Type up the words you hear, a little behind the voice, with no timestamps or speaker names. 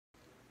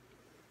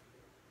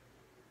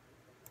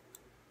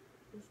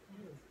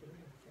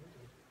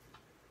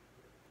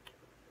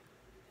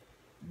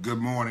Good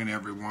morning,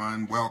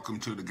 everyone. Welcome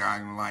to the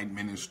Guiding Light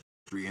Ministry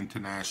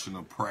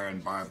International Prayer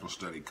and Bible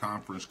Study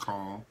Conference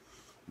Call.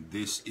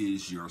 This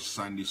is your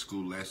Sunday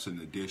School Lesson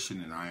Edition,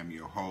 and I am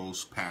your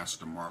host,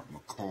 Pastor Mark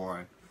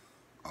McCoy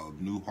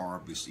of New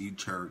Harvest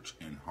E-Church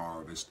in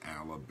Harvest,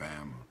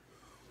 Alabama.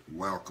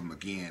 Welcome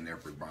again,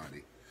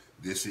 everybody.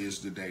 This is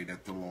the day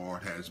that the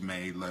Lord has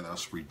made. Let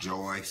us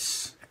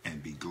rejoice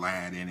and be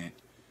glad in it.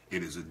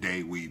 It is a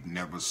day we've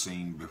never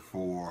seen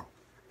before,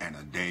 and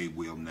a day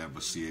we'll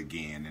never see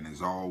again. And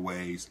as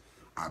always,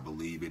 I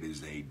believe it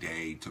is a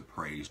day to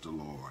praise the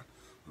Lord.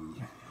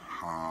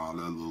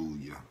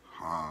 Hallelujah.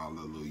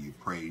 Hallelujah.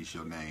 Praise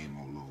your name,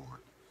 O Lord.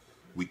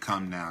 We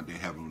come now to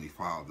Heavenly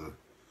Father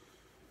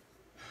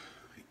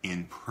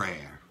in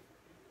prayer,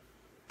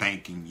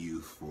 thanking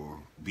you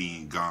for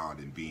being God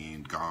and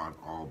being God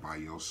all by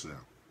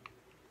yourself.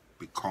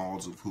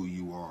 Because of who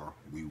you are,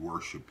 we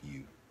worship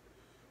you.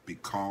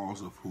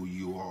 Because of who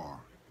you are,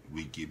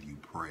 we give you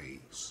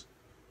praise.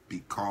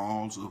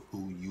 Because of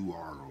who you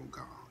are, oh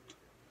God,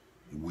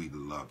 we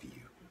love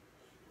you.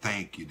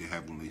 Thank you to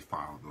Heavenly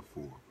Father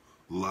for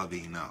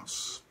loving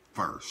us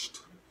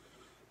first.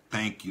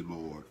 Thank you,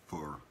 Lord,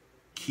 for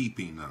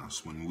keeping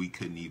us when we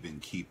couldn't even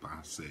keep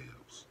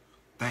ourselves.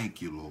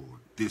 Thank you, Lord,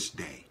 this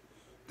day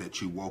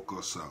that you woke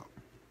us up,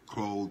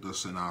 clothed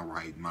us in our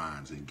right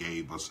minds, and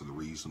gave us a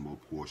reasonable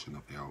portion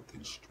of health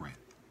and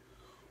strength.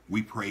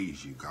 We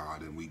praise you,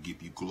 God, and we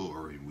give you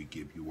glory and we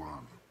give you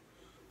honor.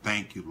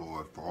 Thank you,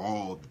 Lord, for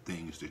all the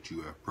things that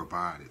you have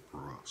provided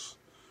for us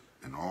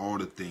and all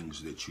the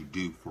things that you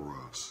do for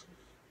us,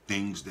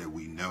 things that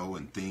we know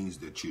and things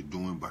that you're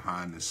doing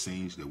behind the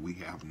scenes that we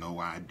have no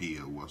idea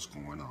what's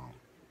going on.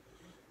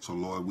 So,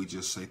 Lord, we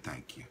just say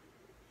thank you.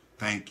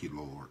 Thank you,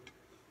 Lord.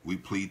 We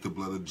plead the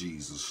blood of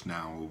Jesus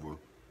now over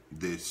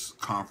this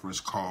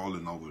conference call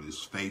and over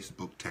this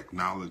Facebook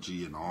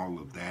technology and all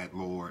of that,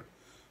 Lord.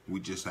 We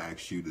just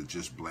ask you to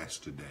just bless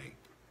today.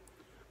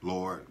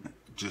 Lord,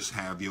 just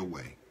have your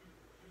way.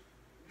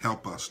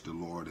 Help us, the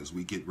Lord, as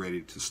we get ready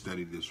to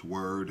study this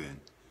word, and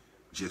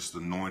just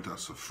anoint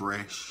us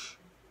afresh.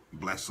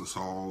 Bless us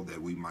all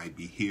that we might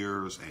be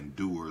hearers and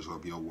doers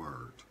of your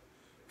word.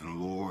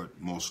 And Lord,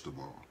 most of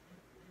all,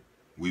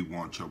 we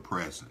want your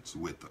presence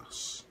with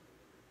us,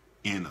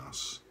 in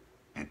us,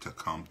 and to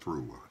come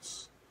through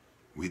us.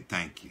 We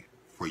thank you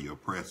for your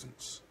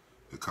presence,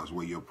 because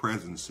where your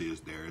presence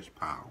is, there is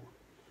power.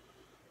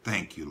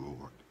 Thank you,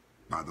 Lord.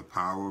 By the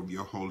power of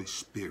your Holy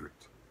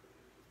Spirit,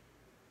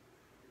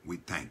 we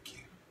thank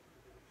you.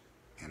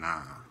 And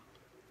I,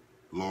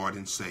 Lord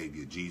and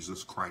Savior,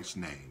 Jesus Christ's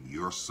name,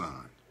 your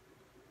Son,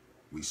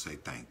 we say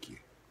thank you.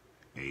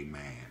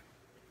 Amen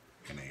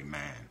and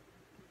amen.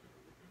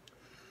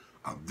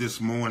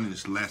 This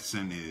morning's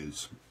lesson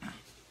is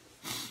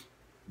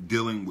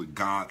dealing with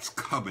God's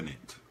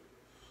covenant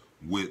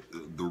with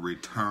the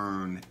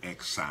returned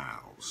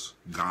exiles.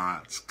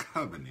 God's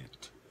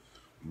covenant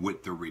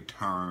with the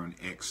returned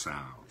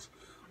exiles.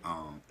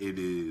 It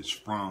is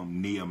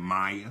from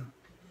Nehemiah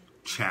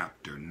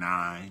chapter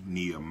 9.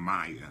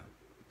 Nehemiah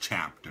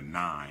chapter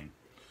 9,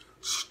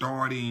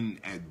 starting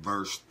at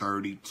verse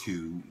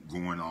 32,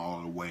 going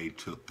all the way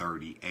to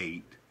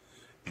 38,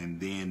 and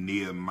then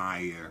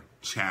Nehemiah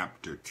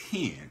chapter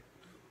 10,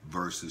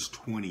 verses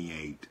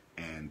 28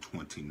 and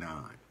 29.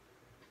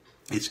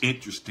 It's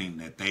interesting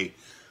that they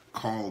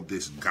call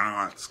this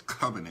God's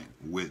covenant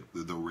with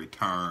the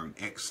returned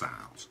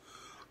exiles.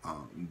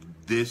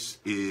 This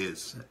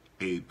is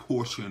a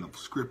portion of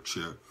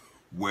scripture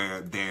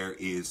where there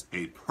is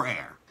a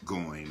prayer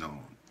going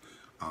on.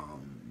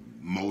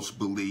 Most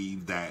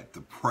believe that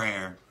the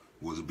prayer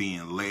was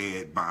being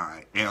led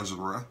by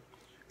Ezra,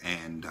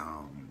 and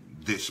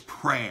this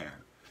prayer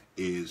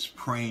is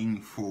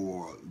praying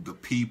for the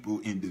people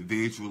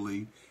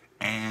individually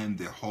and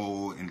the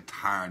whole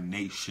entire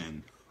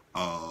nation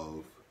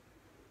of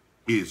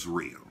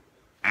Israel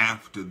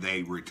after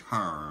they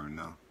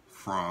return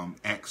from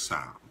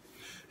exile.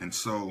 And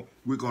so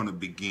we're going to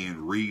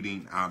begin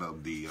reading out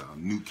of the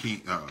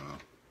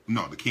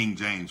the King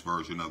James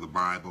Version of the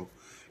Bible.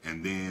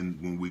 And then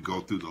when we go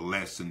through the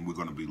lesson, we're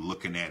going to be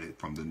looking at it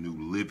from the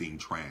New Living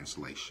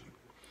Translation.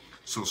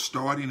 So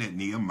starting at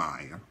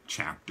Nehemiah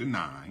chapter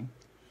 9,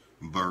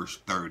 verse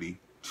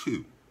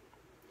 32.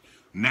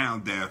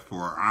 Now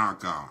therefore our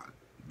God,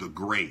 the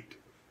great,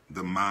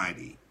 the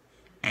mighty,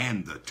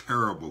 and the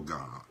terrible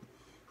God,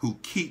 who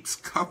keeps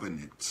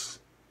covenants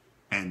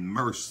and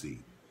mercy,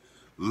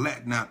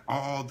 let not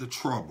all the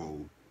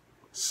trouble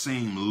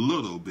seem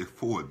little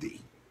before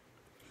thee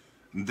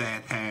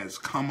that has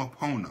come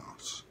upon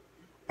us,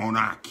 on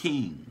our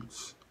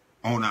kings,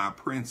 on our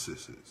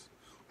princesses,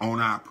 on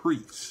our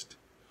priests,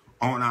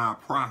 on our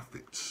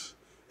prophets,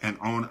 and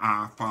on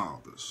our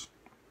fathers,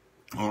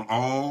 on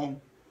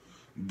all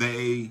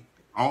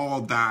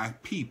thy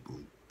people,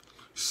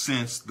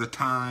 since the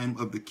time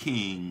of the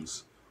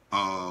kings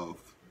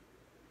of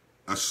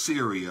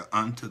Assyria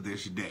unto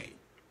this day.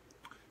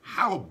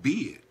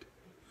 Howbeit,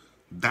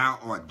 thou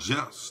art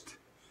just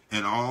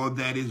in all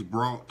that is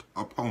brought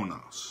upon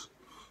us,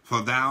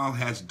 for thou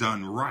hast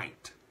done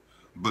right,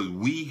 but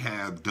we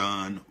have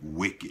done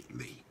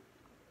wickedly.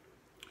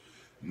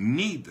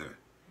 Neither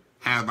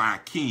have our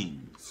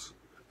kings,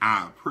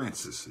 our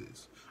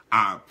princesses,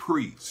 our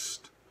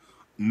priests,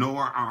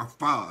 nor our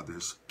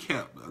fathers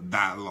kept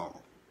thy law,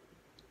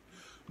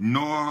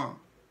 nor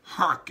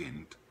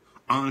hearkened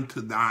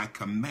unto thy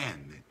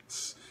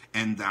commandments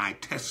and thy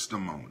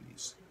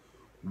testimonies,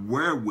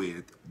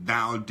 wherewith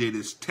thou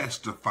didst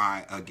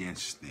testify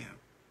against them.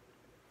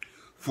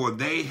 For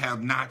they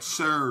have not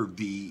served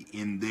thee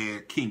in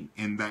their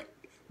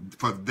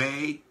for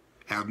they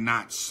have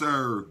not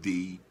served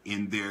thee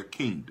in their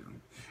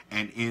kingdom,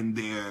 and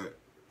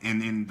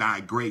in thy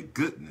great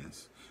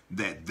goodness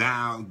that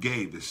thou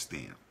gavest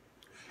them,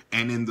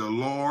 and in the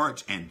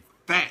large and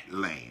fat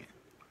land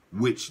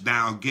which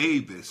thou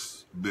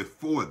gavest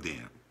before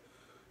them,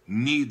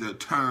 neither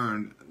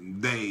turned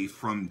they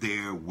from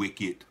their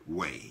wicked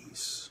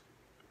ways.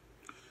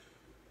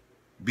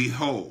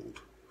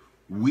 Behold,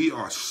 we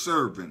are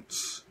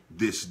servants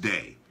this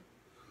day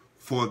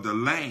for the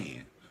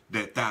land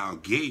that thou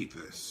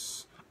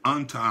gavest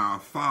unto our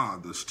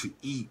fathers to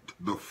eat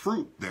the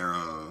fruit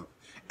thereof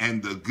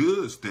and the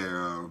goods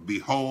thereof.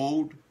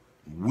 Behold,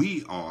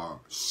 we are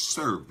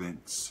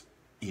servants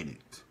in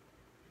it.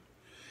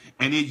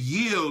 And it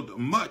yield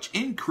much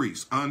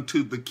increase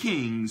unto the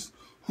kings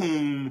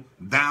whom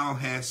thou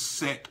hast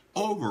set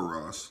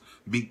over us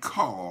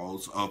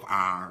because of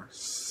our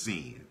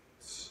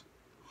sins.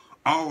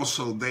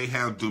 Also they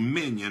have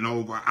dominion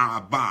over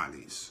our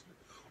bodies,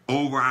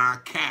 over our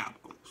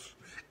capitals,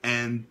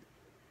 and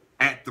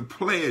at their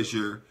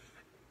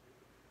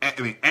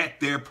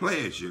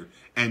pleasure,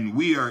 and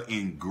we are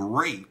in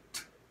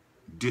great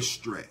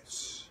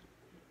distress.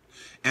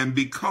 And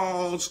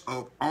because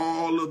of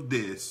all of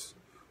this,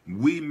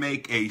 we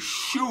make a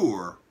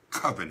sure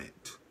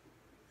covenant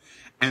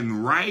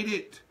and write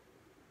it,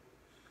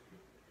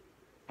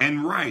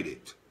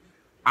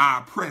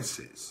 our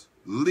princes,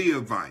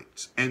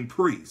 Levites, and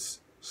priests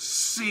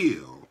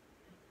seal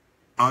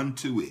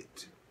unto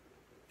it.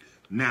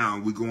 Now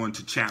we go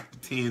into chapter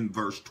 10,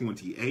 verse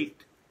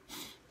 28.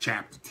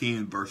 Chapter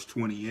 10, verse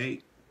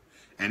 28.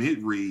 And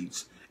it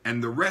reads,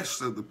 and the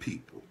rest of the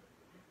people,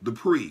 the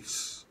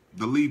priests,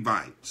 the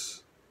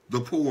Levites,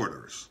 the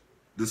porters,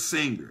 the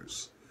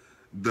singers,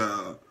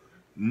 the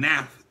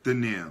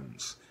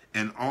Nathanims,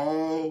 and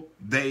all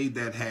they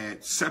that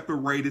had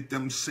separated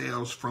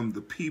themselves from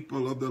the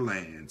people of the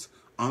lands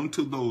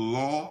unto the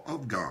law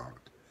of God,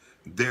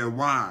 their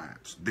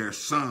wives, their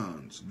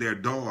sons, their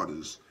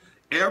daughters,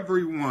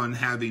 everyone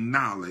having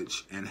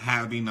knowledge and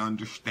having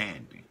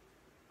understanding.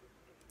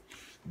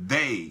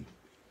 They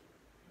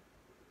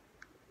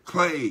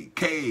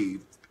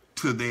caved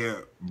to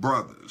their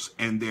brothers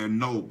and their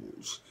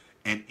nobles,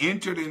 and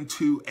entered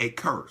into a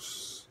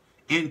curse,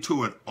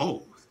 into an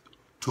oath,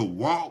 to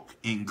walk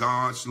in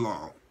God's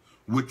law,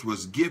 which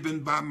was given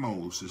by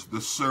Moses,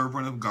 the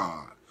servant of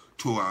God,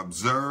 to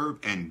observe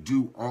and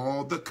do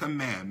all the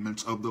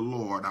commandments of the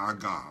Lord our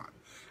God,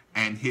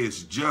 and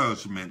his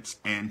judgments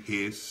and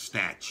his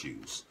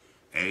statutes.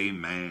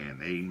 Amen.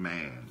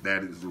 Amen.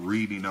 That is the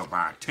reading of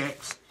our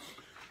text.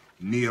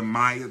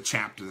 Nehemiah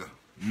chapter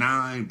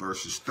 9,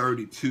 verses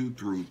 32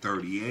 through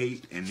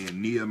 38, and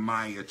then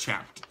Nehemiah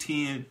chapter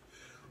 10,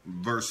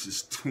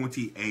 verses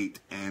 28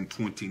 and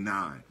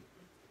 29.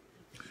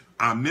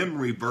 Our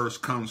memory verse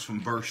comes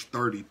from verse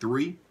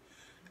 33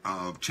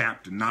 of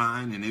chapter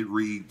 9, and it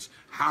reads,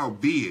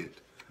 howbeit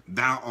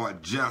thou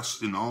art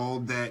just in all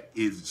that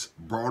is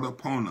brought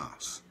upon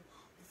us,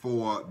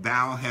 for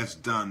thou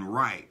hast done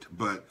right,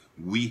 but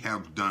we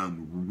have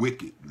done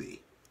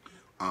wickedly.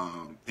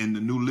 In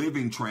the New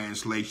Living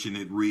Translation,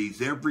 it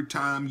reads, every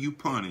time you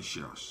punish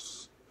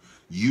us,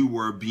 you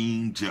were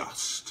being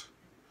just.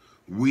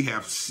 We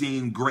have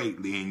sinned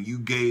greatly, and you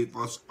gave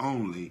us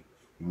only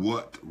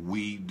what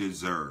we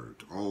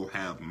deserved. Oh,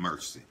 have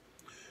mercy.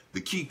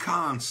 The key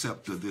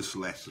concept of this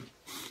lesson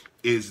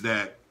is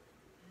that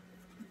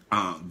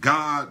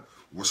God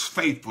was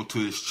faithful to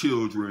his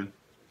children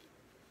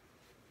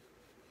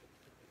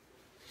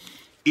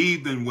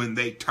even when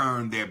they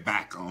turned their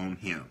back on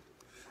him.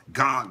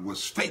 God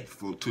was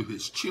faithful to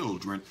his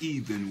children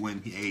even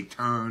when they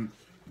turned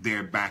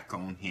their back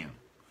on him.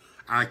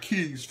 Our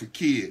keys for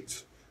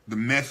kids, the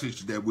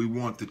message that we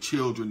want the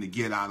children to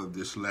get out of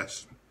this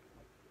lesson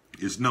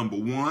is, number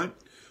one,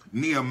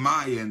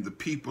 Nehemiah and the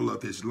people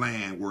of his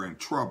land were in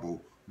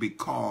trouble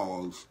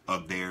because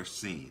of their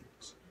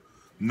sins.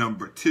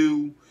 Number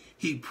two,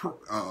 he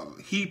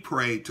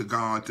prayed to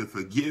God to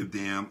forgive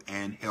them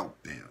and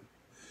help them.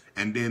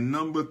 And then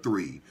number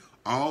three,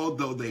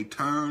 although they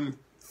turned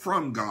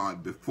from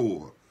God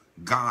before,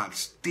 God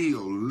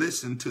still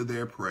listened to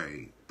their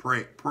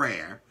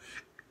prayer,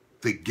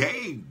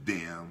 forgave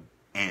them,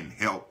 and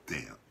helped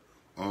them.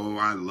 Oh,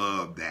 I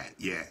love that.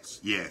 Yes,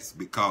 yes,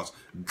 because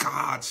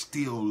God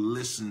still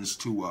listens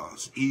to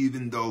us,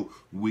 even though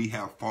we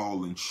have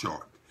fallen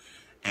short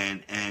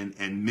and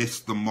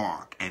missed the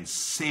mark and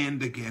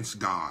sinned against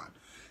God.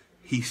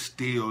 He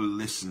still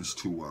listens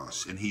to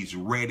us, and he's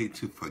ready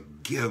to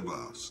forgive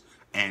us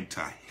and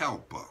to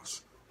help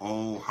us.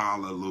 Oh,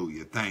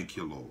 hallelujah. Thank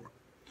you, Lord.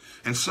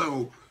 And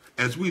so,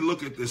 as we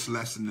look at this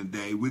lesson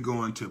today, we're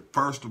going to,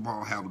 first of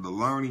all, have the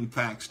learning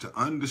facts to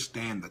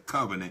understand the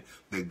covenant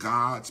that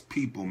God's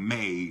people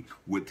made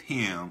with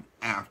him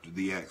after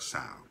the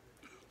exile.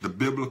 The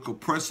biblical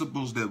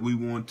principles that we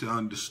want to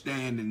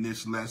understand in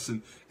this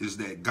lesson is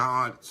that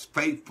God's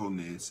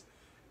faithfulness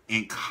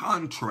in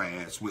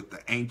contrast with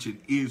the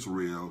ancient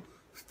Israel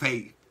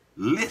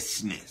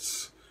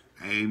faithlessness.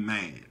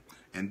 Amen.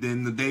 And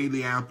then the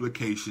daily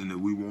application that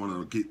we want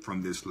to get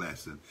from this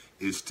lesson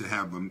is to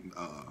have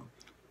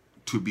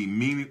to be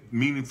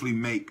meaningfully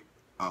make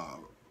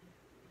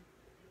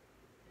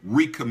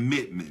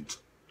recommitment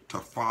to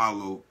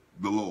follow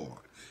the Lord.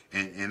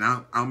 And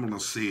I'm going to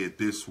say it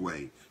this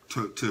way,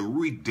 to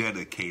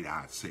rededicate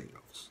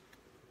ourselves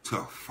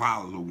to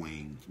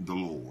following the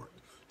Lord,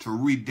 to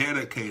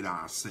rededicate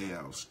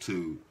ourselves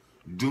to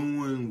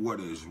doing what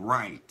is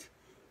right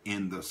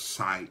in the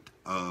sight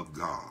of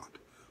God.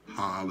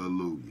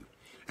 Hallelujah.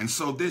 And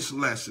so this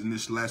lesson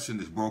is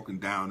broken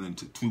down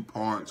into two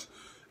parts.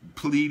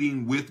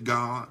 Pleading with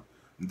God,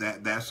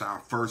 that's our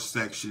first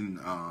section,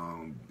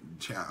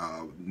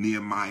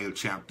 Nehemiah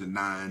chapter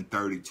 9,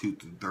 32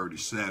 to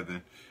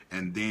 37,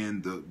 and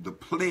then the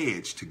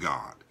pledge to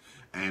God,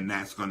 and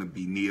that's going to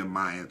be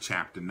Nehemiah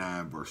chapter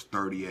 9, verse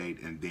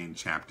 38, and then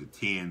chapter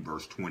 10,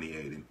 verse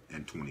 28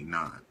 and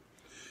 29.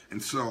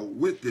 And so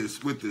with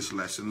this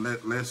lesson,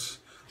 let's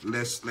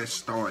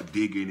start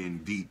digging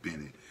in deep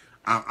in it.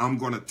 I'm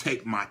going to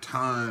take my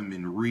time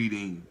in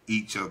reading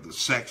each of the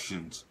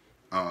sections.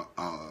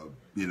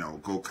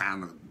 Go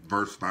kind of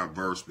verse by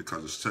verse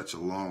because it's such a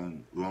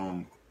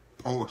long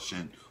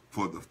portion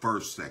for the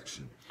first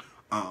section.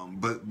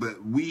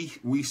 But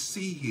we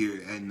see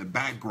here in the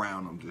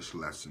background of this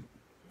lesson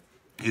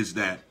is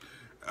that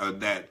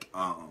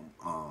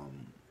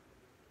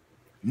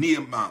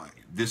Nehemiah.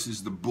 This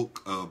is the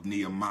book of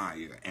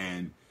Nehemiah,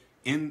 and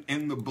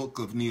in the book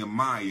of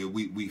Nehemiah,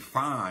 we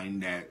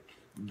find that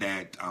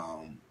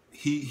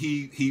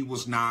he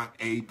was not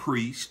a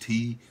priest,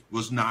 he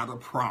was not a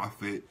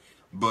prophet,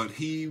 but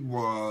he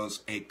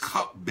was a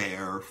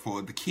cupbearer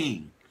for the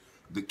king.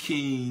 The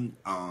king,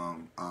 so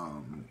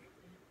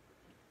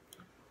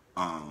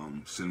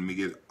let me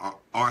get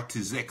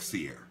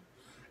Artaxerxes,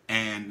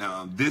 and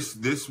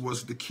this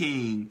was the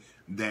king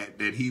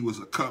that he was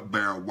a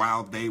cupbearer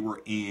while they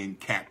were in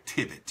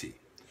captivity,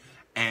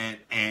 and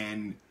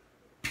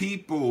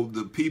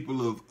the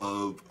people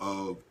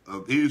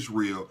of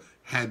Israel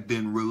had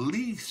been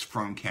released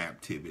from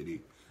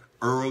captivity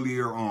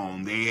earlier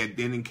on. They had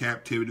been in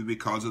captivity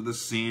because of the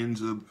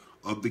sins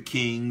of the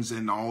kings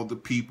and all the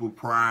people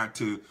prior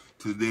to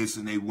this,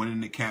 and they went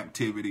into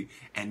captivity.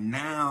 And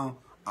now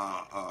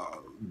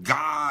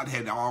God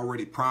had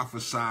already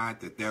prophesied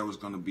that there was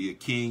going to be a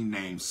king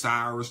named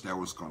Cyrus that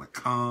was going to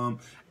come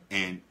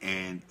and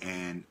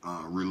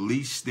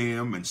release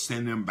them and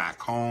send them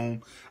back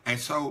home. And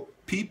so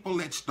people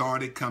had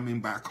started coming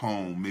back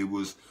home. It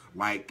was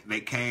like they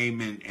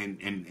came in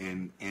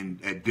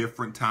at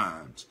different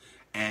times.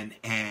 And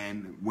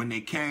when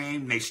they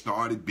came, they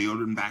started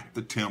building back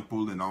the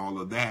temple and all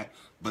of that,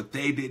 but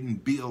they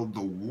didn't build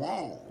the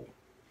wall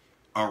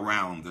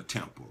around the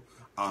temple.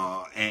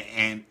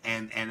 And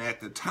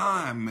at the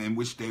time in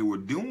which they were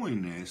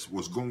doing this,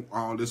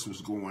 all this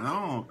was going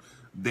on,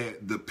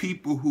 that the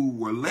people who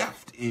were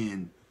left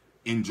in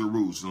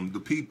Jerusalem, the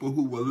people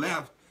who were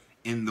left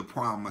in the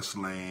promised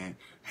land,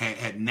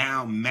 had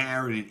now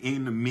married and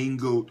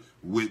intermingled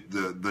with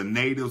the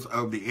natives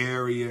of the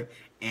area,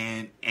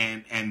 and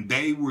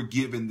they were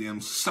giving them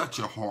such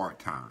a hard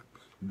time.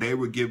 They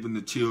were giving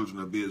the children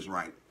of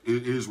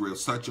Israel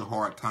such a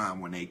hard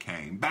time when they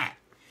came back.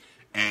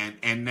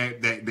 And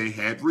that they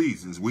had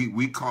reasons.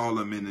 We call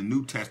them in the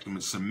New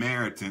Testament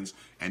Samaritans,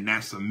 and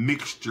that's a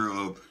mixture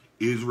of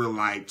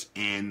Israelites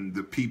and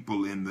the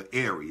people in the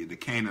area, the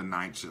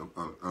Canaanites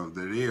of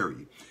that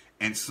area.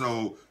 And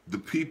so the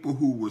people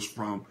who was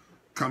from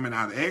coming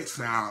out of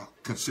exile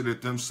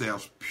considered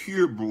themselves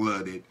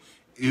pure-blooded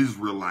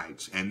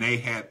Israelites, and they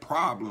had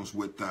problems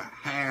with the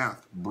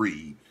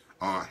half-breed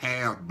or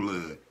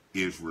half-blood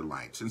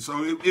Israelites. And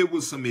so it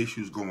was some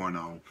issues going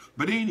on.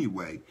 But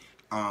anyway,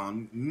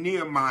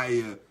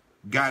 Nehemiah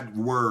got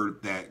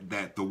word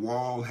that the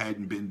wall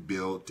hadn't been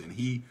built, and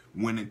he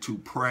went into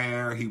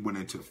prayer, he went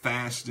into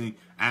fasting,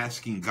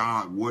 asking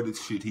God what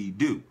should he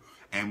do.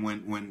 And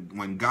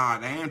when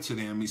God answered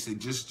him, he said,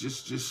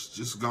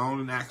 just go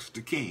on and ask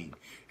the king.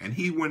 And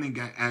he went and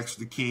asked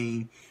the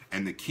king,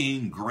 and the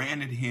king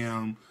granted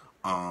him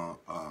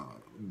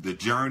the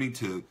journey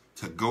to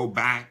go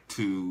back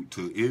to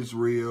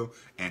Israel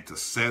and to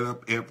set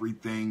up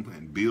everything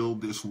and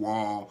build this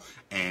wall,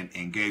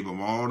 and gave him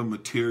all the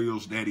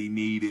materials that he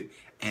needed.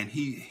 And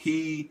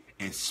he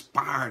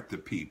inspired the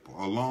people,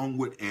 along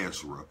with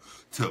Ezra,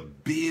 to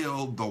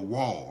build the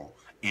wall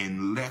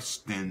in less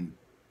than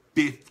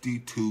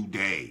 52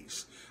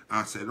 days.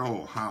 I said,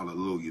 oh,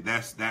 hallelujah.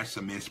 That's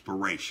some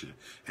inspiration.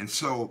 And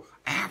so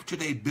after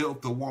they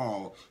built the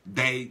wall,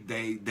 they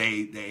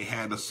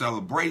had a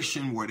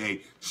celebration where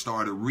they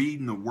started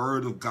reading the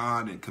word of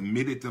God and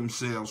committed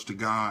themselves to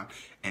God.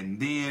 And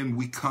then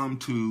we come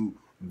to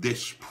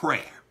this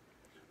prayer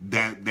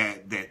that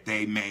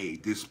they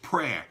made, this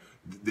prayer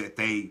that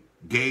they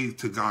gave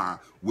to God,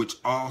 which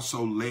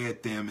also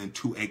led them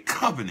into a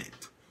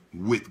covenant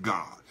with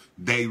God.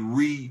 They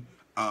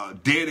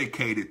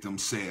dedicated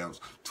themselves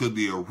to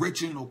the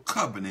original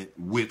covenant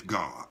with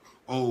God.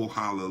 Oh,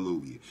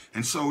 hallelujah.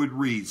 And so it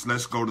reads,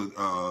 let's go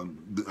to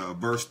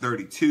verse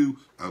 32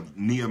 of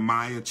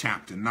Nehemiah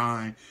chapter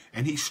 9.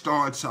 And he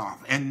starts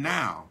off, and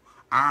now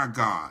our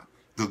God,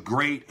 the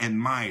great and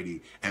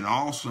mighty and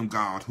awesome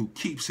God who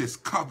keeps his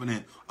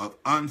covenant of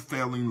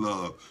unfailing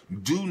love,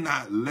 do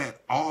not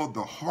let all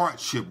the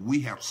hardship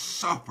we have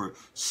suffered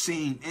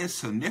seem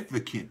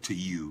insignificant to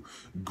you.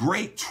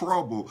 Great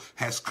trouble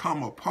has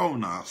come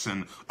upon us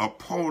and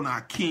upon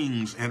our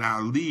kings and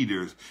our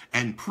leaders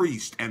and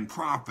priests and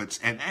prophets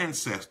and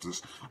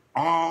ancestors,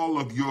 all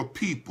of your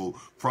people,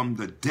 from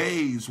the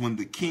days when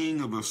the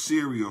king of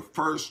Assyria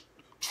first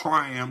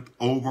triumphed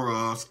over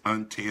us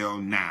until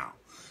now.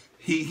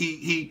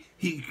 He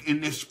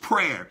in this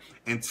prayer,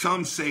 and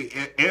some say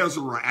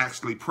Ezra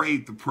actually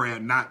prayed the prayer,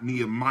 not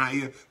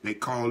Nehemiah. They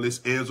call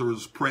this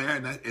Ezra's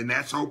prayer, and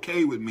that's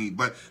okay with me.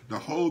 But the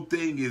whole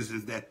thing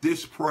is that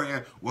this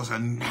prayer was a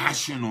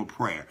national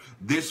prayer.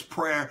 This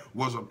prayer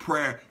was a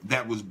prayer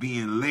that was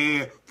being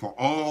led for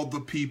all the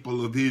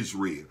people of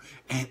Israel.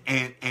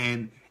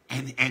 And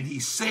he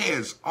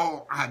says,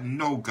 oh, I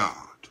know,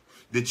 God,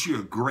 that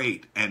you're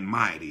great and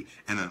mighty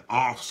and an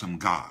awesome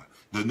God.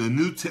 The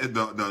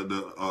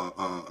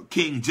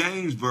King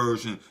James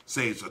Version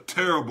says a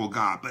terrible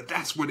God, but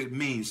that's what it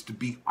means to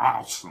be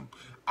awesome.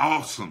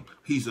 Awesome.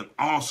 He's an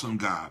awesome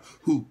God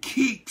who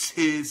keeps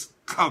his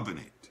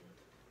covenant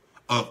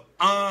of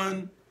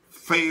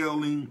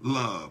unfailing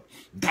love.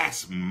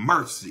 That's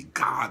mercy,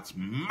 God's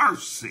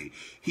mercy.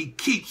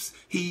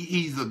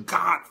 He's a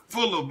God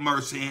full of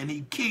mercy, and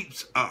he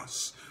keeps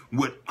us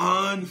with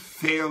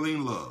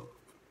unfailing love.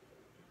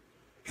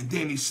 And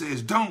then he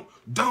says, don't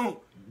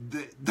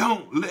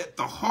let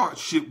the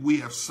hardship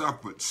we have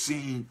suffered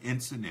seem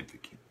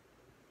insignificant.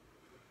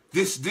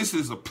 This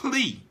is a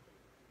plea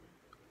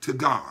to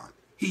God.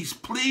 He's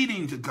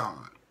pleading to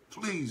God.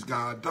 Please,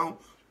 God, don't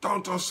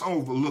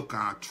overlook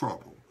our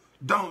trouble.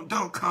 Don't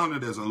count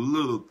it as a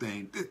little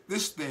thing.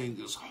 This thing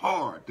is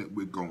hard that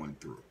we're going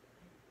through.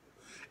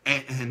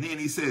 And then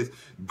he says,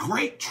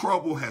 great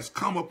trouble has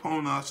come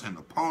upon us and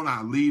upon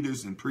our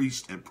leaders and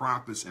priests and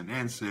prophets and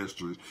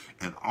ancestors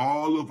and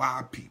all of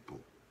our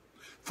people,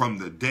 from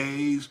the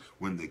days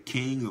when the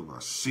king of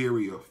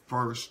Assyria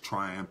first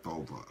triumphed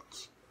over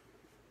us.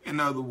 In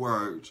other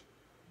words,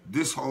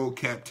 this whole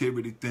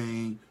captivity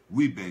thing,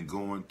 we've been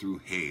going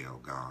through hell,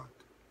 God.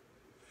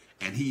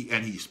 And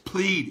he's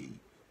pleading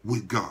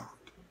with God.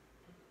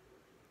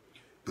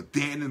 But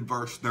then in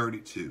verse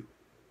 32,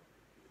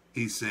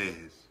 he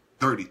says,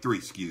 33,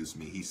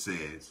 he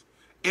says,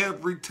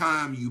 every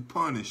time you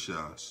punish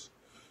us,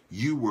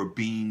 you were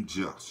being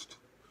just.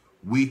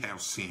 We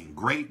have sinned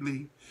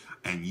greatly,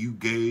 and you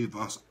gave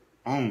us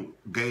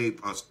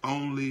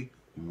only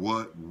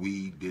what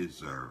we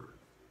deserve.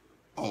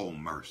 Oh,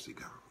 mercy,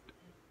 God.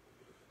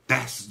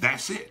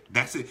 That's it.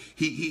 That's it.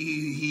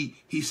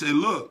 He said,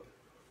 look,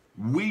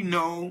 we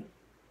know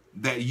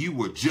that you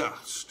were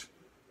just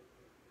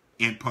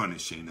in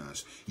punishing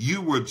us.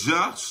 You were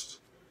just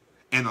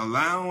in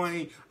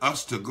allowing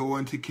us to go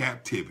into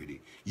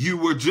captivity. You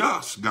were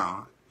just,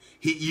 God.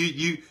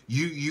 You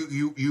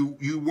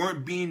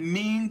weren't being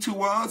mean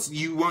to us.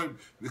 You weren't,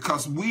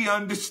 because we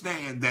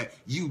understand that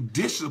you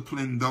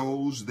discipline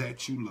those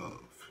that you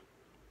love.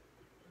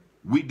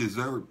 We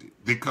deserved it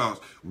because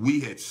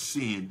we had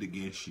sinned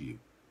against you.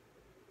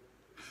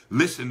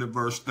 Listen to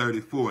verse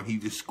 34. He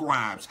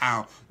describes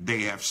how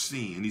they have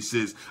sinned. He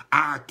says,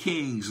 our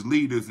kings,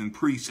 leaders, and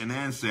priests and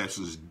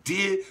ancestors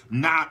did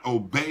not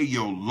obey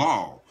your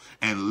law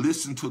and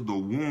listen to the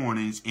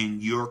warnings in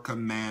your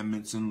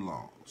commandments and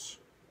laws.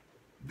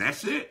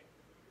 That's it.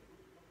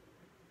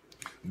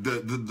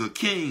 The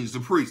kings, the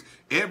priests,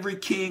 every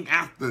king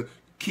after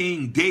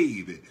King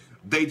David,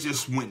 they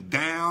just went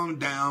down,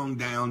 down,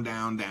 down,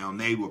 down, down.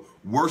 They were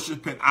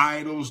worshiping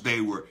idols. They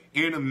were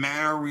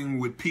intermarrying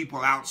with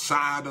people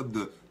outside of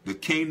the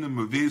kingdom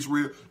of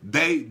Israel.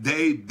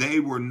 They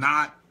were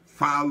not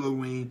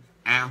following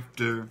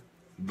after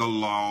the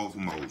law of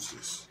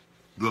Moses,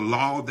 the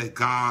law that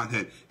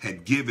God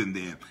had given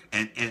them.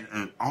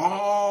 And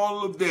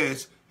all of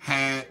this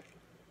had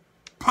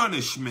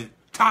punishment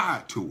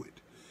tied to it.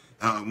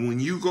 When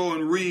you go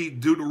and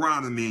read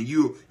Deuteronomy,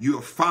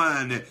 you'll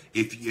find that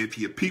if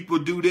your people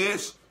do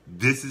this,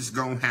 this is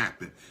going to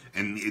happen.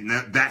 And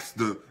that's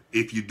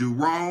if you do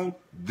wrong,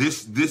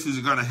 this is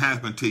going to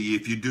happen to you.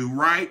 If you do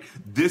right,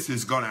 this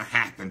is going to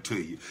happen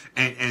to you.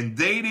 And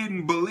they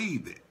didn't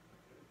believe it.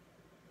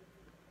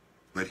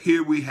 But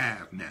here we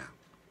have now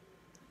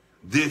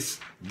this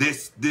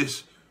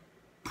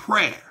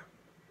prayer.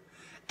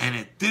 And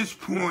at this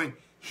point,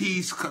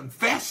 he's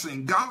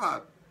confessing,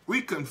 God,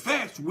 we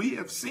confess we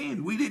have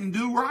sinned. We didn't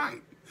do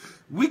right.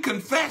 We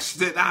confess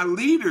that our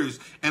leaders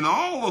and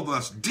all of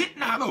us did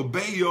not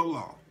obey your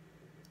law.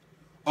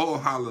 Oh,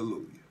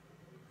 hallelujah.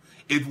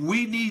 If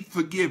we need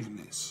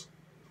forgiveness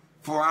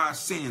for our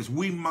sins,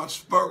 we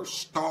must first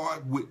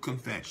start with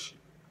confession.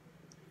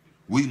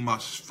 We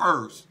must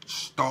first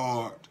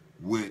start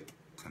with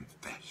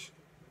confession.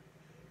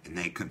 And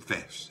they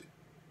confessed it.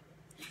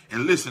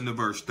 And listen to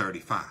verse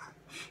 35.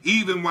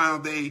 Even while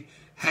they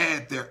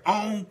had their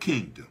own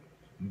kingdom,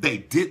 they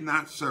did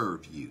not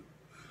serve you.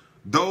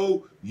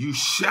 Though you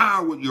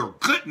showered your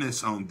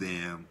goodness on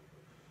them,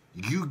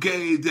 you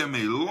gave them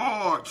a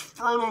large,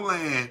 fertile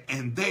land,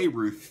 and they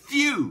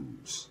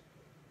refused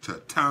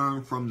to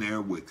turn from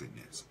their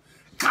wickedness.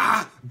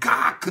 God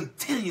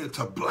continued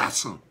to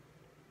bless them.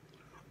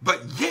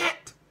 But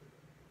yet,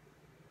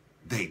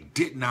 they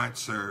did not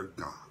serve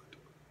God.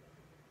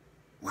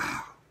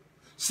 Wow.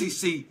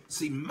 See,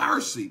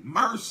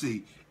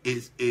 mercy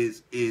is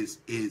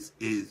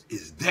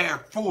there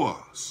for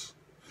us.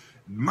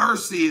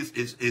 Mercy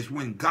is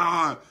when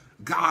God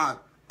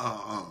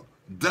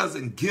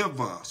doesn't give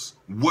us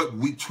what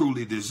we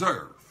truly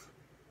deserve.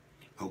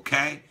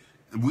 Okay?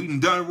 We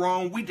done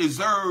wrong, we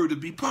deserve to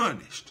be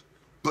punished.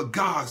 But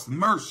God's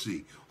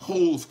mercy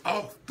holds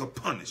off the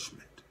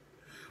punishment.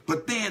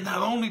 But then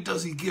not only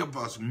does he give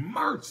us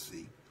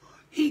mercy,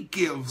 he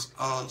gives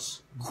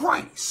us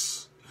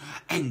grace.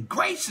 And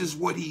grace is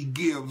what he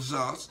gives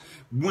us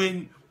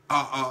when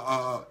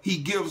he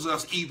gives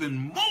us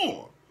even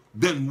more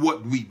than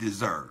what we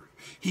deserve.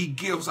 He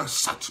gives us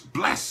such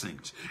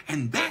blessings.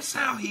 And that's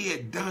how he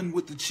had done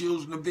with the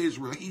children of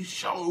Israel. He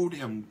showed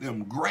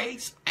them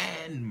grace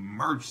and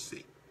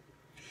mercy.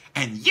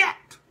 And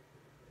yet,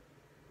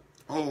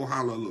 oh,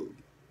 hallelujah,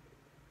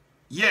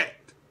 yet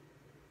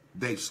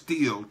they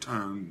still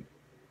turned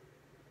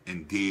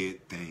and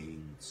did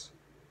things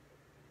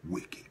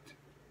wicked.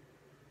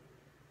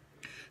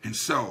 And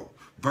so,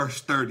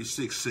 verse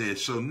 36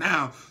 says, so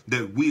now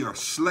that we are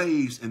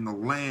slaves in the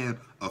land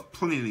of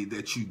plenty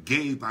that you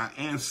gave our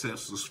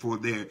ancestors for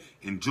their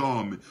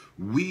enjoyment,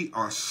 we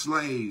are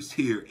slaves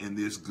here in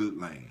this good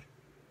land.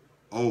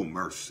 Oh,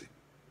 mercy.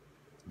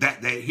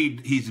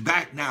 He's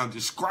back now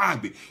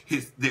describing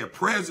their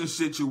present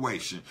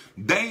situation.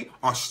 They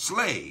are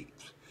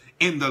slaves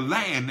in the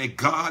land that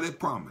God had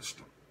promised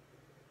them.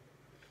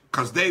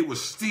 Because they were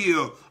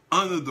still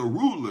under the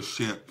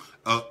rulership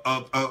of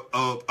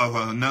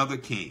another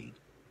king.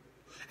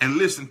 And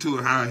listen to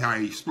it, how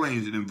he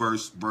explains it in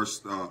verse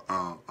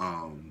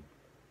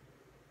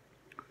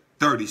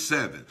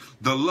 37.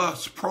 The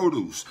lush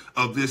produce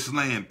of this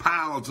land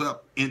piles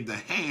up in the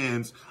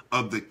hands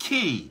of the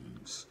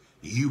kings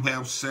you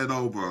have set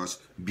over us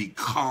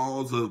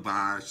because of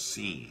our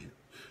sin.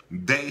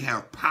 They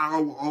have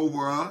power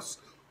over us,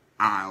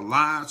 our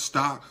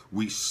livestock.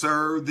 We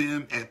serve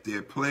them at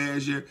their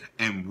pleasure,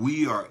 and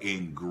we are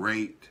in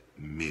great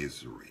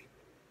misery.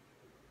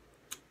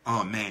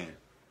 Oh, man,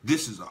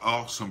 this is an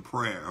awesome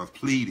prayer of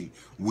pleading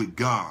with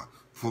God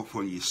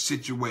for your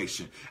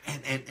situation.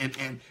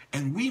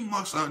 And we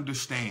must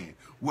understand,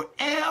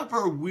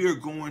 whatever we're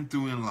going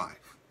through in life,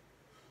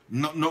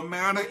 no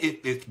matter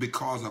if it's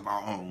because of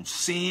our own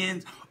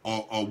sins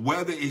or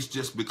whether it's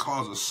just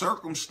because of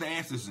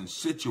circumstances and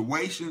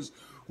situations,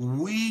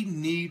 we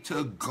need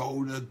to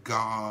go to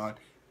God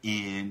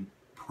in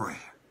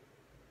prayer.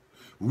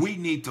 We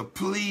need to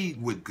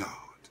plead with God,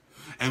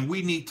 and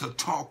we need to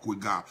talk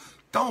with God.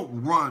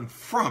 Don't run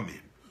from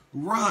him.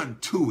 Run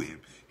to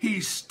him.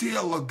 He's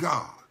still a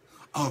God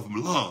of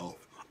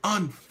love,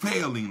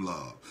 unfailing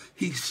love.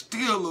 He's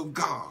still a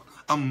God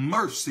of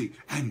mercy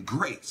and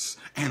grace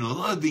and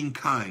loving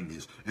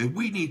kindness. And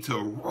we need to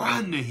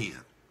run to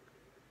him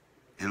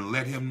and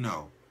let him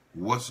know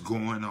what's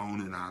going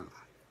on in our life.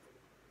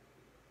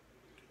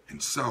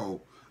 And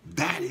so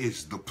that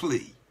is the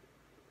plea.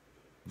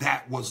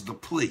 That was the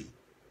plea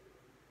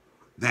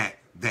that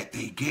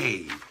they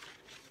gave.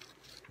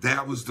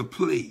 That was the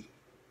plea.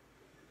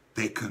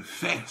 They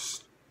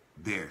confessed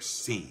their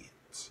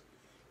sins.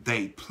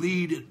 They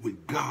pleaded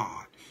with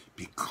God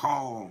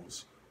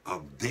because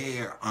of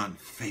their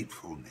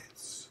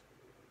unfaithfulness.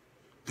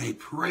 They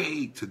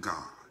prayed to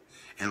God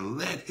and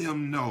let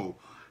him know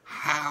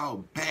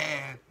how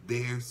bad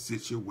their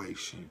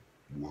situation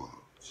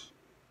was.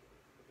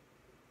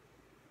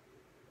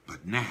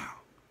 But now,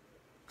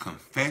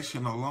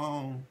 confession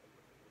alone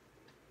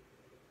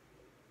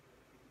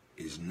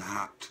is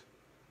not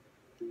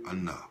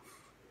enough.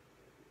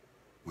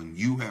 When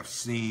you have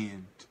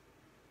sinned,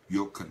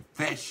 your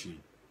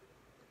confession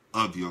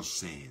of your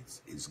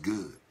sins is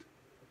good.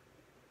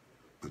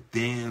 But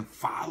then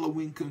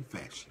following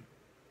confession,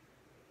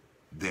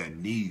 there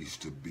needs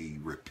to be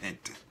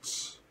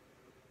repentance.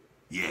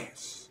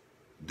 Yes,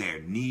 there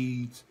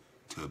needs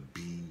to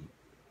be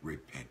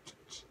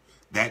repentance.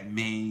 That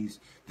means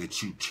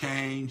that you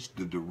change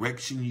the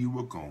direction you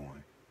were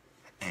going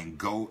and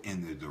go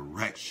in the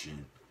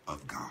direction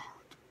of God.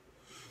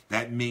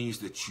 That means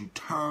that you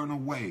turn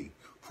away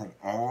from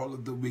all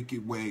of the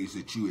wicked ways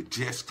that you had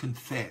just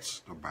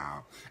confessed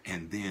about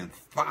and then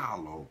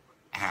follow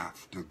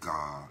after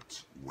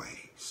God's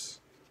ways.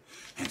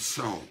 And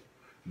so,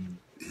 in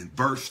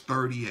verse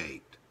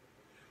 38,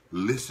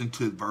 listen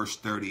to verse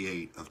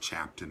 38 of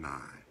chapter 9.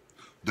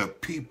 The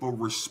people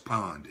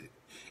responded,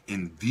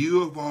 in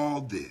view of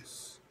all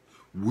this,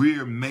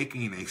 we're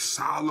making a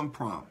solemn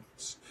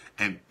promise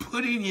and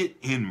putting it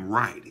in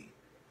writing.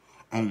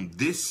 On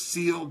this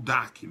sealed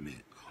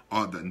document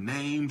are the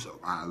names of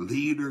our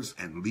leaders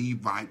and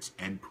Levites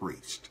and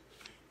priests.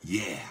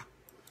 Yeah,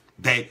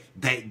 they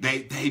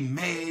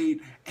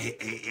made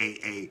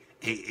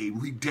a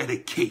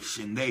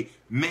rededication. They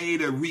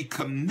made a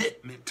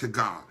recommitment to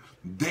God.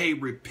 They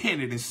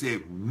repented and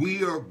said,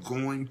 we are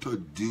going to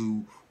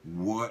do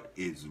what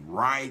is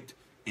right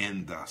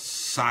in the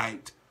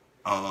sight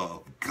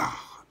of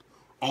God.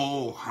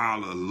 Oh,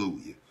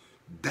 hallelujah.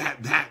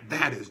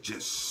 That is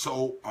just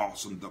so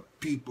awesome. The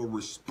people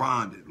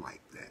responded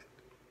like that.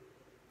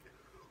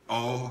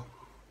 Oh,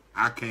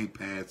 I can't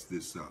pass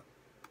this up.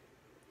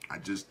 I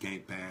just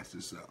can't pass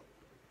this up.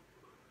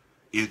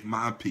 If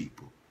my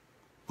people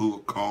who are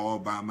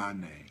called by my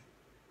name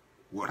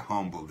would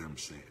humble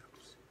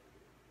themselves,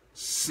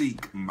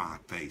 seek my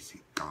face,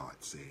 God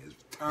says,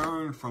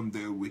 turn from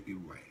their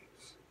wicked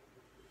ways,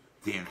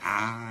 then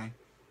I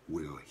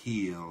will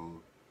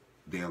heal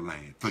their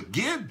land,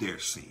 forgive their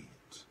sins,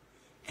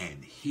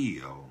 and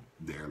heal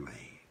their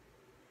land.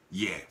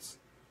 Yes,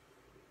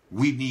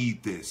 we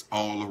need this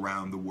all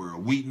around the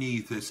world. We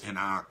need this in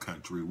our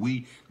country.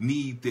 We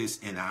need this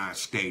in our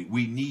state.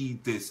 We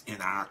need this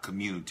in our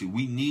community.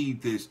 We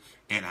need this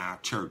in our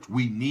church.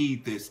 We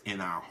need this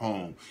in our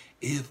home.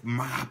 If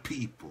my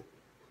people,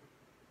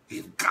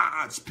 if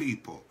God's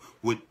people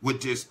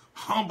would just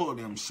humble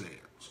themselves,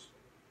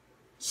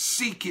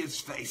 seek his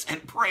face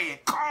and pray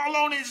and call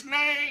on his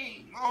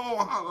name.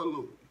 Oh,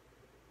 hallelujah.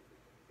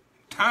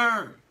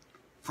 Turn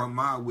from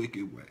my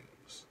wicked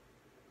ways.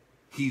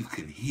 He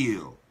can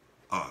heal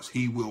us.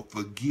 He will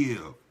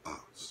forgive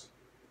us.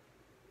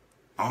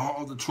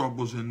 All the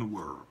troubles in the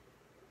world,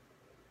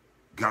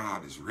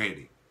 God is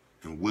ready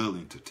and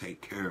willing to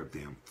take care of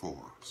them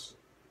for us.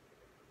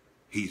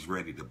 He's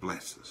ready to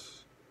bless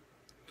us.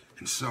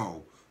 And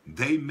so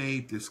they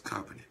made this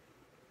covenant.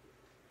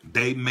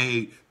 They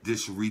made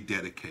this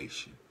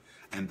rededication,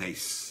 and they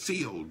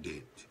sealed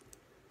it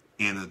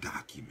in a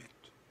document.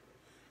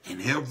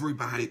 And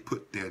everybody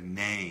put their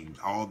names,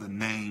 all the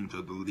names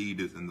of the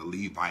leaders and the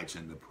Levites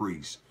and the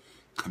priests,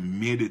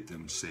 committed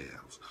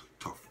themselves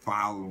to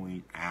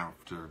following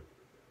after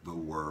the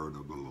word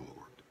of the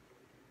Lord.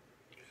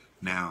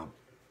 Now,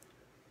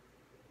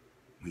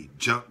 we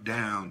jump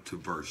down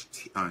to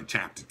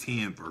chapter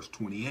 10, verse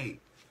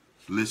 28.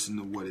 Listen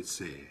to what it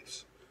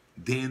says.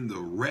 Then the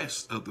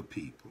rest of the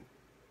people,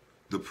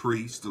 the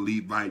priests, the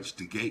Levites,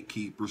 the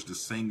gatekeepers, the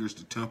singers,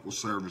 the temple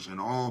servants, and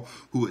all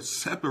who had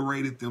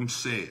separated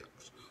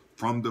themselves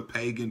from the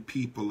pagan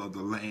people of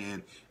the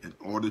land in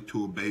order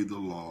to obey the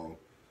law,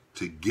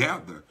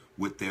 together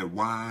with their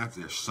wives,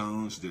 their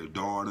sons, their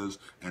daughters,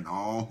 and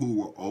all who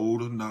were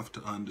old enough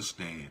to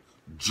understand,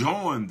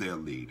 joined their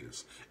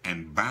leaders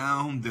and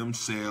bound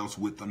themselves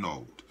with an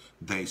oath.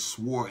 They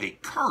swore a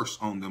curse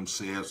on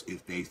themselves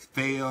if they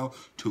failed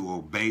to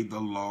obey the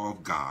law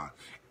of God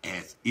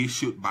as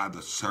issued by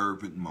the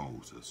servant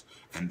Moses.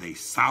 And they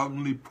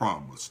solemnly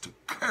promised to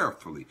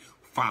carefully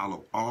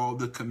follow all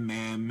the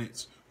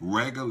commandments,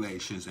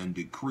 regulations, and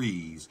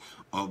decrees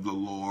of the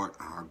Lord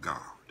our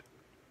God.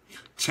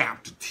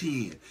 Chapter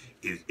 10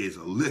 is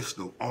a list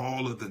of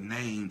all of the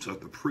names of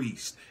the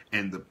priests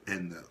and the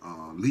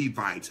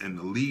Levites and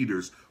the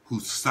leaders who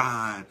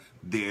signed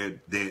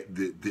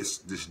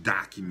this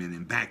document.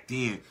 And back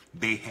then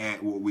they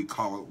had what we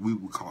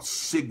would call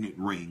signet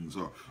rings,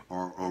 or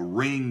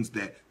rings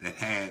that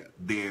had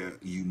their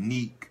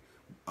unique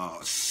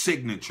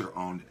signature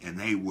on it, and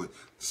they would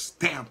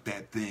stamp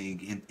that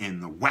thing in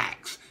the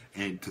wax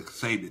and to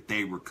say that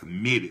they were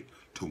committed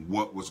to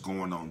what was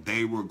going on.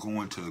 They were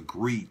going to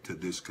agree to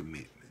this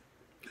commitment.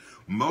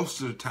 Most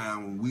of the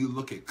time when we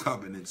look at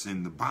covenants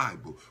in the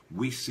Bible,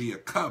 we see a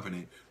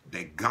covenant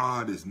that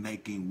God is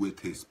making with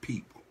his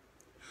people.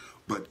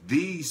 But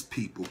these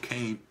people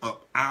came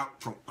up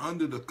out from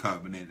under the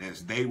covenant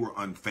as they were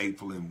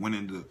unfaithful and went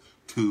into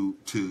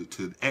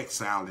to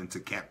exile, into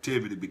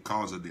captivity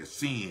because of their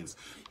sins.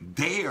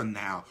 They are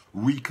now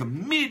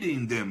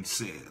recommitting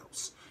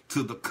themselves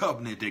to the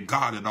covenant that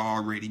God had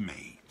already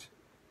made.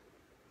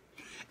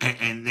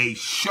 And they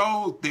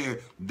showed their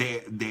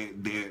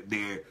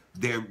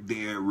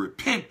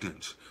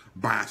repentance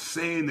by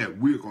saying that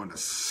we're going to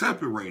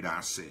separate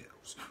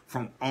ourselves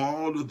from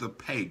all of the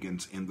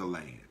pagans in the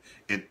land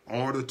in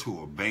order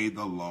to obey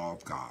the law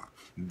of God.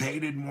 They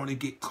didn't want to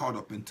get caught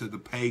up into the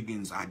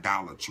pagans'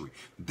 idolatry.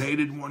 They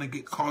didn't want to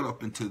get caught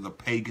up into the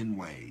pagan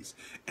ways.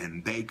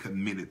 And they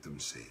committed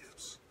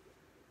themselves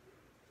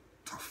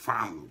to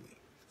following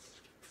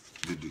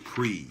the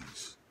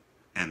decrees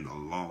and the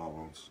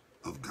laws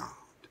of God.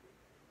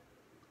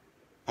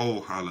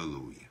 Oh,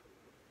 hallelujah.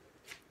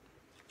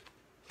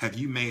 Have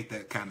you made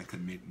that kind of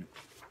commitment?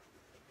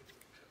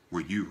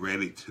 Were you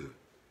ready to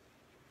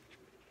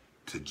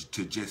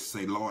just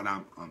say, Lord,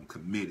 I'm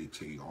committed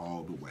to you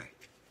all the way?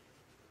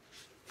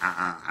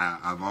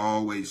 I've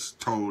always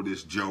told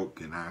this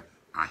joke, and I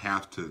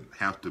have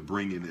to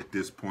bring it at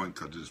this point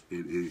because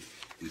it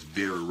is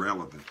very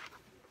relevant.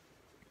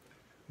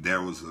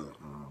 There was a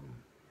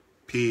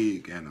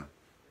pig and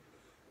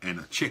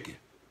a chicken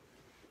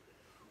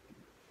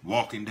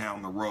walking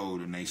down the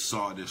road, and they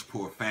saw this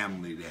poor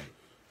family that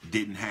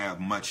didn't have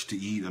much to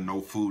eat or no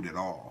food at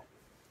all.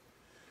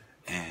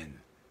 And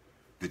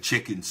the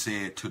chicken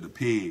said to the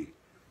pig,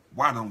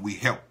 "Why don't we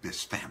help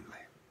this family?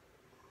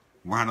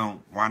 Why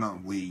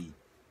don't we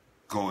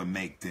go and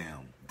make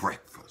them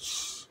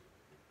breakfast?"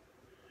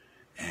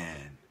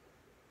 And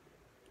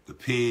the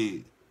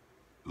pig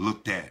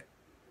looked at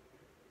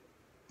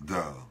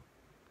the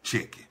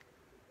chicken,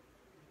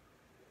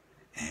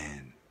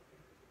 and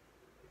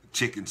the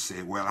chicken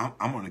said, "Well,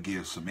 I'm going to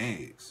give some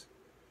eggs.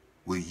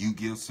 Will you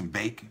give some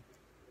bacon?"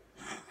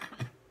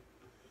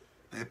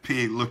 That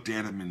pig looked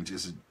at him and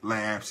just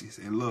laughed. He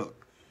said,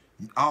 "Look,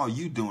 all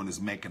you doing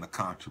is making a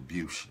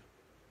contribution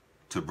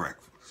to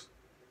breakfast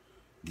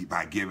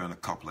by giving a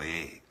couple of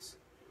eggs.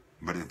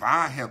 But if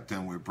I help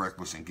them with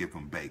breakfast and give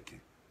them bacon,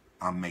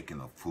 I'm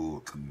making a full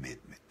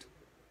commitment."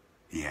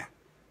 Yeah.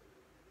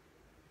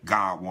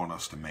 God wants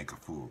us to make a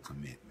full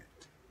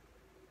commitment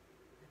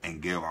and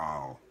give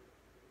all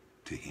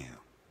to him.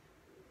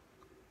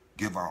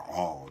 Give our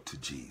all to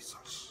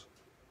Jesus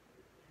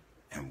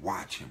and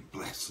watch him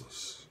bless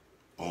us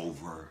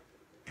over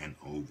and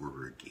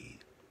over again.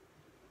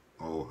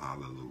 Oh,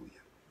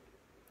 hallelujah.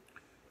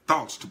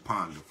 Thoughts to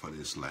ponder for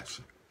this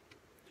lesson.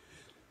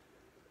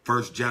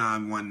 1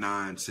 John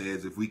 1:9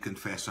 says, if we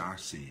confess our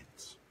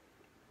sins,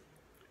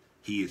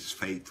 he is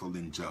faithful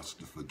and just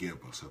to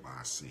forgive us of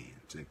our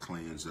sins and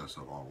cleanse us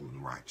of all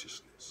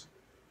unrighteousness.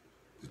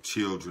 The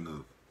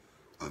children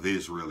of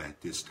Israel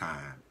at this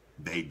time,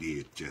 they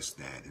did just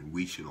that, and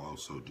we should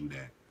also do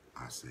that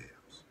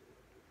ourselves.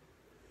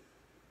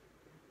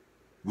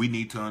 We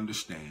need to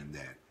understand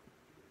that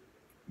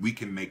we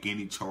can make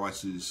any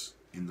choices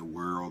in the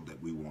world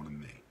that we want to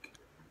make.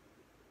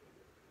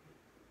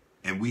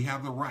 And we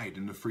have the right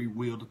and the free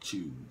will to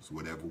choose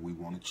whatever we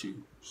want to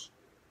choose.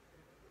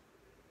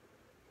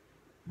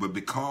 But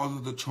because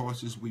of the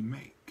choices we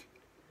make,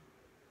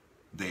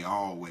 they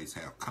always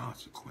have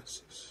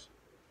consequences.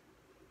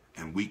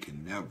 And we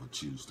can never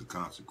choose the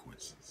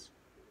consequences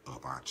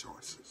of our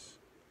choices.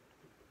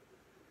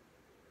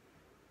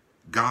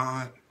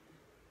 God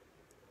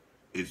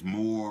is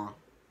more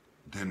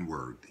than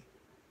worthy.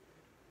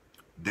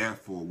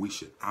 Therefore, we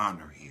should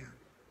honor him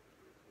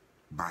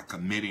by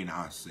committing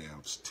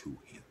ourselves to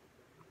him.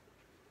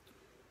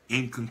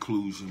 In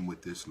conclusion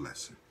with this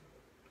lesson,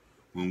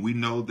 when we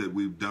know that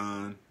we've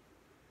done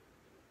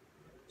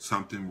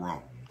something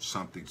wrong,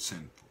 something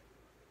sinful,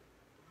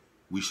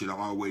 we should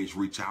always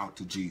reach out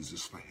to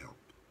Jesus for help.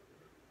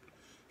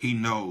 He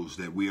knows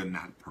that we are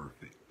not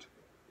perfect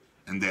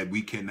and that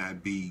we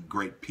cannot be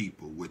great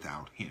people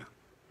without him.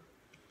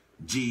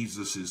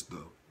 Jesus is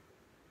the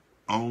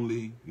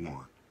only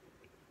one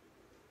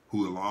who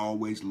will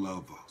always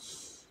love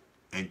us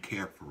and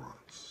care for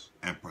us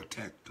and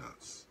protect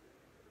us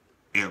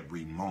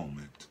every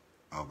moment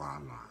of our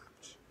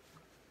lives.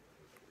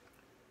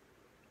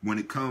 When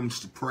it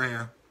comes to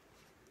prayer,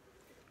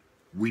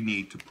 we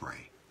need to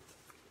pray.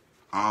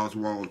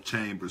 Oswald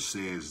Chambers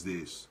says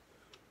this: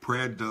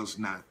 prayer does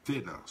not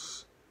fit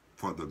us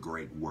for the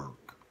great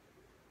work.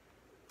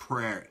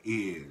 Prayer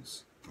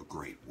is the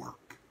great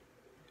work.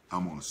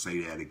 I'm going to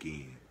say that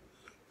again.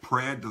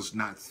 Prayer does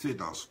not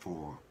fit us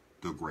for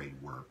the great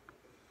work.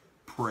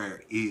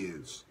 Prayer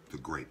is the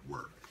great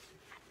work.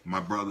 My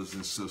brothers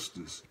and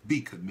sisters, be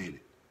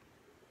committed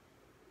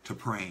to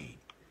praying,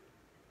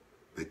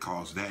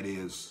 because that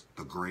is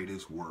the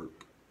greatest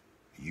work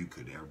you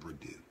could ever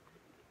do.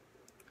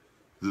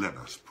 Let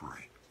us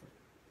pray.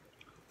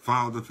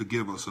 Father,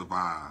 forgive us of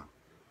our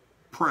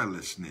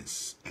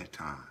prayerlessness at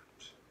times.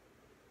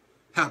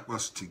 Help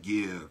us to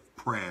give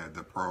prayer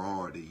the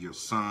priority your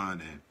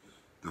Son and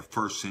the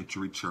first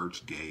century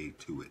church gave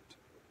to it.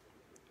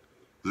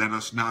 Let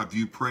us not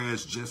view prayer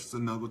as just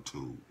another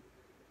tool.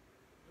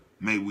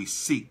 May we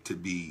seek to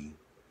be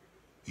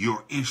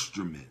your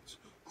instruments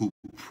who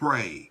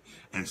pray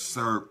and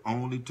serve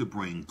only to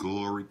bring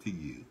glory to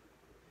you.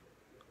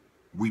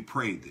 We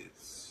pray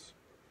this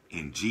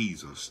in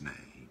Jesus'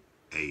 name.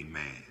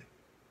 Amen.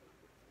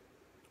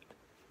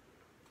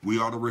 We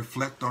ought to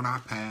reflect on our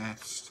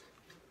past,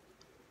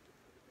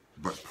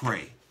 but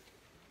pray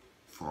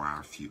for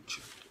our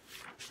future.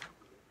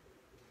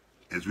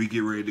 As we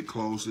get ready to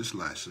close this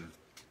lesson,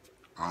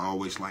 I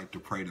always like to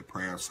pray the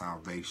prayer of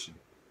salvation.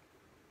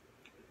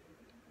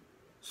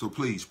 So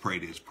please pray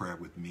this prayer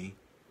with me.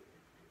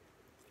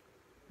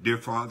 Dear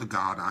Father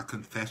God, I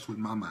confess with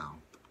my mouth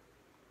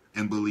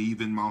and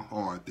believe in my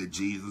heart that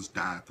Jesus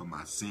died for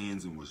my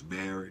sins and was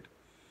buried,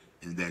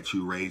 and that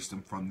you raised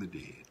him from the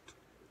dead.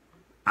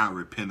 I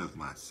repent of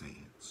my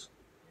sins.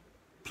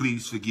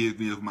 Please forgive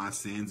me of my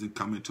sins and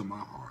come into my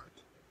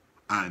heart.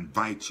 I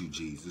invite you,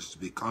 Jesus, to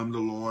become the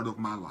Lord of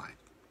my life,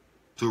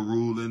 to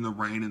rule and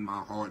reign in my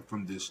heart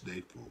from this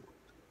day forward.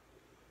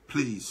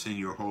 Please send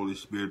your Holy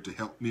Spirit to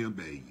help me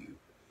obey you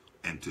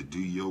and to do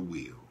your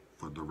will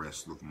for the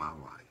rest of my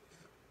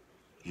life.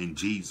 In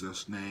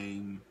Jesus'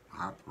 name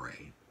I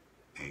pray.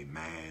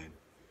 Amen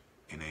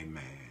and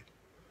amen.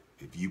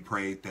 If you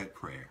prayed that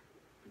prayer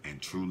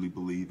and truly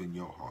believe in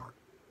your heart,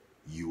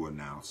 you are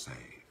now saved.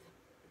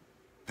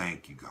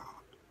 Thank you, God,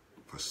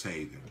 for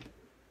saving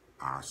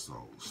our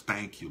souls.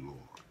 Thank you, Lord,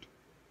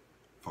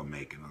 for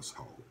making us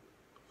whole.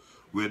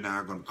 We're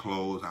now going to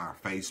close our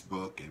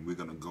Facebook, and we're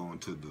going to go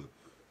into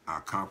our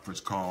conference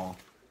call.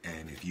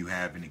 And if you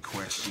have any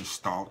questions,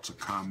 thoughts, or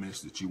comments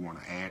that you want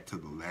to add to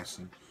the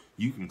lesson,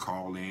 you can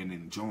call in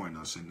and join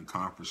us in the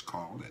conference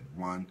call at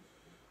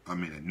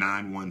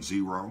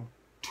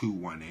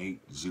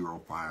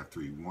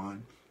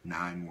 910-218-0531,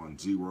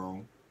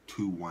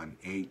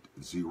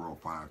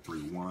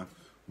 910-218-0531.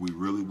 We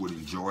really would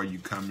enjoy you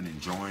coming and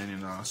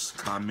joining us,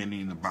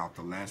 commenting about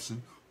the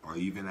lesson, or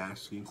even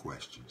asking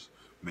questions.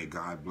 May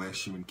God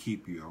bless you and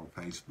keep you on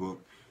Facebook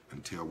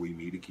until we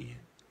meet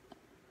again.